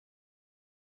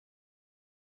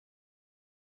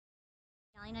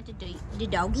Smelling at the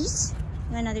doggies.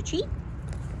 You want another treat?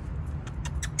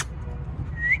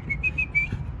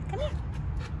 Come here.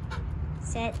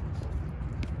 Sit.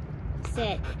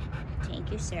 Sit.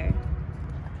 Thank you, sir.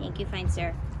 Thank you, fine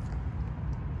sir.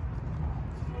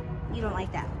 You don't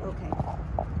like that? Okay.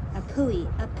 A pooey.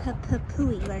 A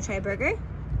pooey. You want to try a burger?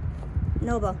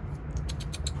 Noble.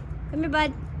 Come here,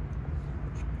 bud.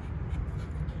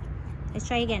 Let's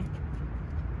try again.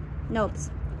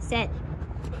 Nobes. Sit.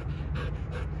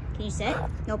 Can you sit?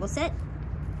 Noble, sit.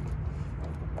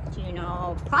 Do you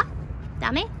know paw?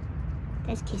 Dame?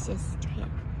 There's kisses. Try it.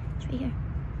 It's right here.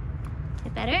 Is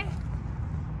it better?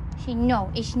 She no,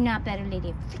 it's not better, lady.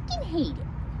 I freaking hate it.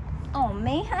 Oh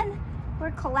man,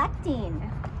 we're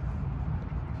collecting.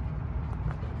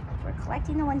 We're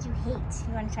collecting the ones you hate.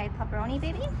 You want to try pepperoni,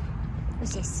 baby?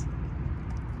 What's this?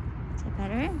 Is it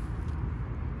better?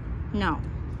 No.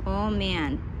 Oh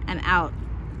man, I'm out.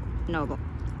 Noble,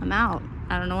 I'm out.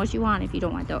 I don't know what you want if you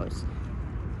don't want those.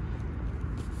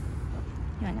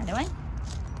 You want another one?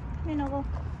 Come here, Noble.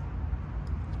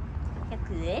 Yeah,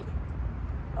 good.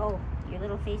 Oh, your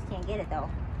little face can't get it though.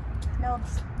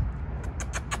 Nobes.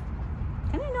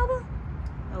 Come here, Noble.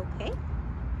 Okay.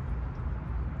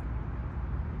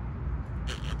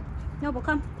 Noble,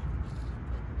 come.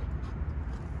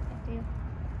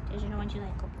 There's no ones you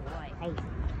like. Good boy. Hey.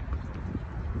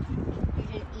 You're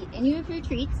gonna eat any of your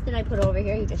treats that I put over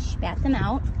here. You just spat them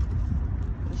out.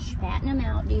 You're spatting them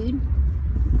out, dude.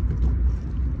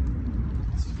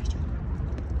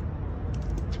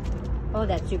 Oh,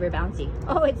 that's super bouncy.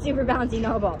 Oh, it's super bouncy,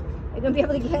 Noble. Are you gonna be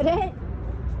able to get it?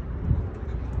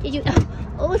 Did you?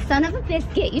 Oh, son of a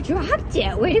biscuit. You dropped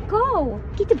it. Where'd it go?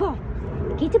 Get the ball.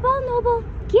 Get the ball, Noble.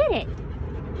 Get it.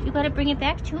 You gotta bring it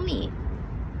back to me.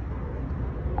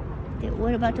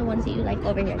 What about the ones that you like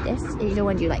over here? This is the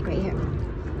ones you like right here.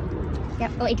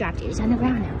 Yep. Oh, it dropped it. It's on the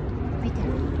ground now. Right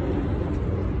there.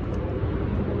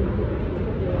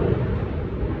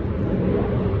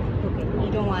 Okay.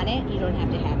 You don't want it? You don't have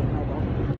to have it.